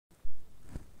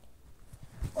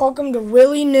Welcome to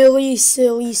Willy Nilly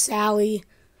Silly Sally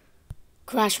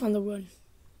Crash on the Run.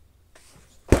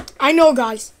 I know,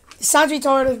 guys, it sounds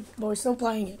retarded, but we're still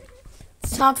playing it. It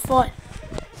sounds fun.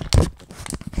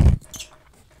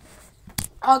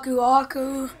 Aku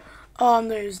Aku.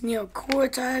 There's Neo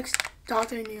Cortex,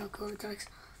 Dr. Neo Cortex,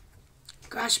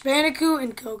 Crash Bandicoot,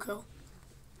 and Coco.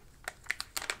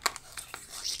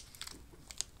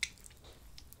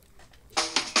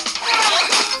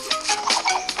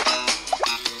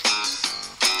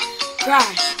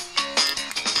 Crash.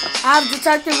 I've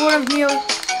detected one of Neo,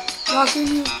 Dr.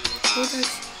 Neo Cortex,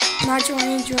 Nitro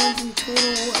Angels, and Total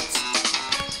Woods.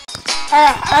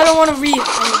 I don't want to read it.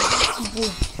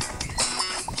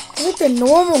 Look at the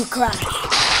normal Crash.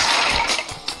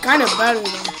 Kind of better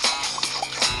though.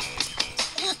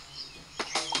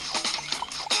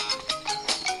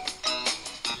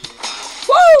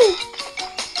 Woo!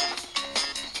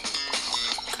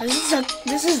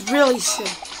 This is really sick.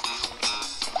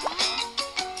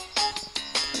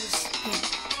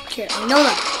 Okay, I know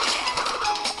that.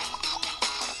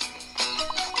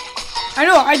 I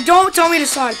know. Don't tell me to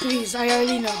slide, please. I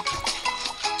already know.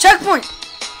 Checkpoint.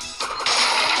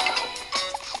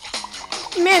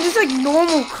 Man, this is like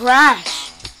normal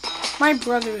Crash. My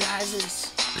brother has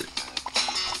this.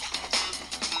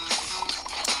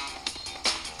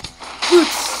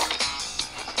 Boots.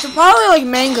 They're probably like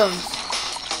mangoes.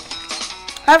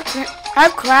 I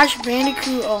have Crash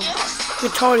Bandicoot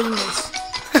retardedness.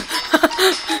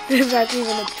 If that's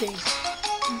even a thing.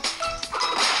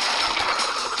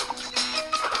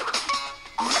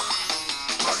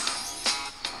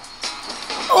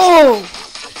 Oh!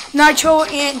 Nitro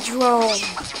Androme.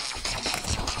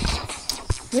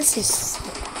 This is sick.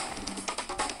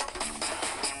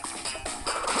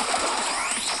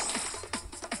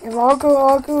 And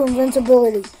Aku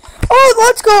invincibility. Oh,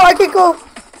 let's go! I can go.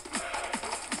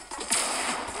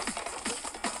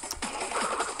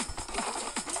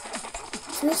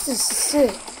 This is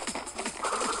sick.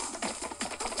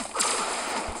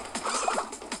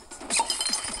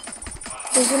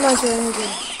 This is Nitro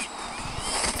Androme.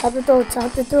 Tap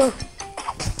the throw.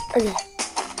 Okay.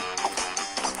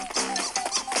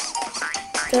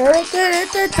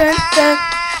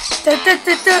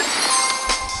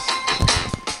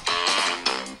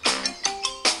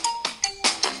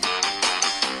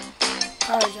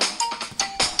 Power jump.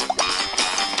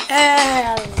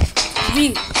 V.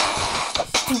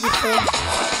 Stupid thing.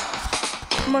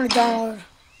 I'm gonna download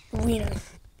Wiener.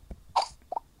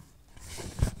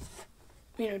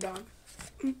 Wiener Dog.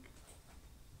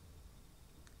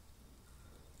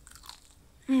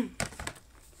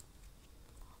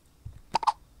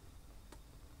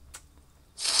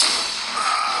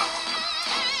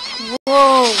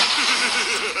 Whoa!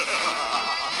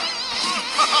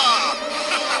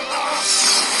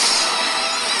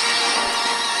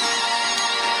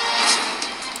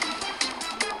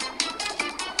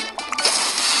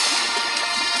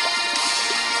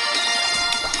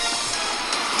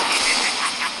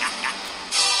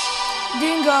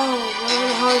 Dingo! Whatever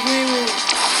the hell his name is.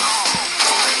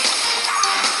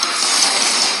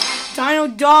 Dino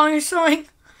Dong or something.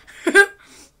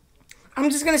 I'm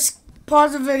just gonna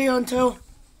pause the video until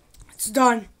it's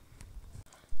done.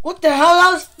 What the hell?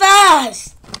 That was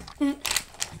fast!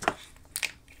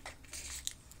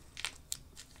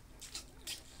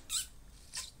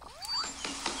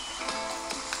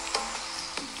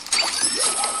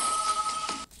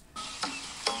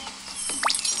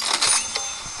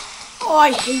 Oh,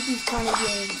 I hate these kind of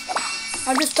games.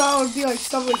 I just thought it would be like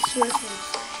Subway Surfers.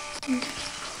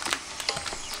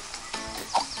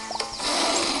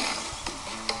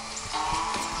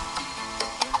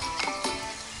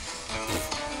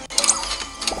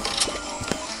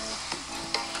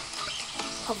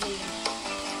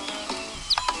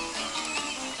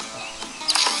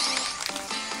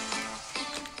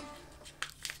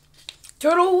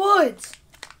 Turtle Woods!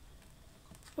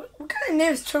 What kind of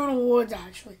name is Turtle Woods,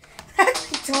 actually? That's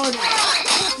retarded.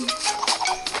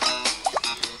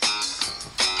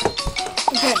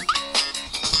 Okay.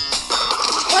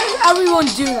 Why does everyone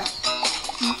do that?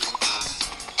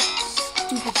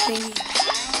 Stupid thingy.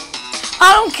 I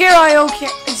don't care,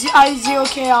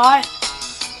 I-Z-O-K-I.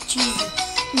 Jesus.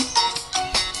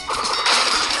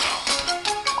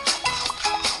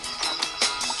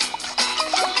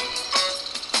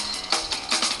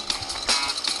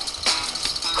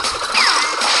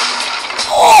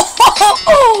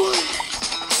 Oh,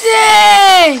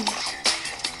 dang!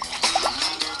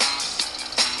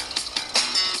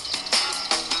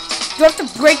 Do I have to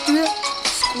break through it?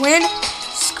 Squint.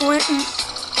 Squint.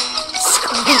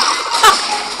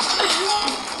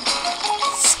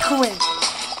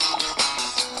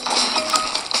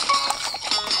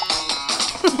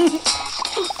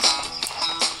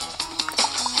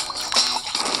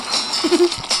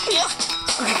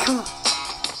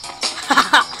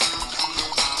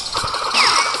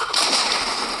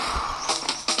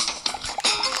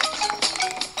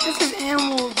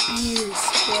 years,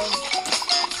 bro.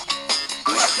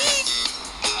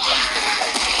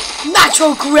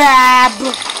 Nacho grab!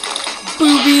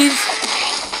 Boobies!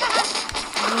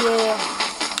 Yeah.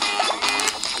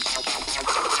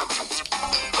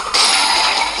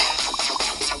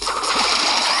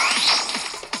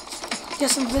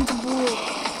 Guess invincible.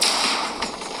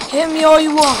 Hit me all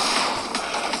you want.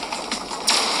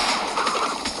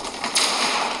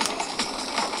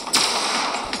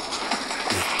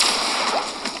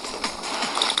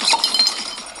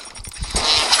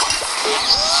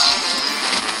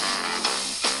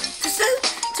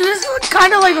 This is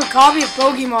kind of like a copy of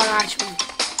Pokemon, actually.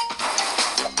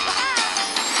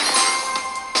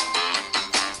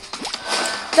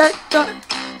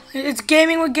 It's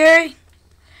Gaming with Gary.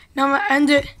 Now I'm gonna end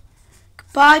it.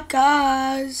 Goodbye,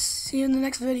 guys. See you in the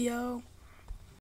next video.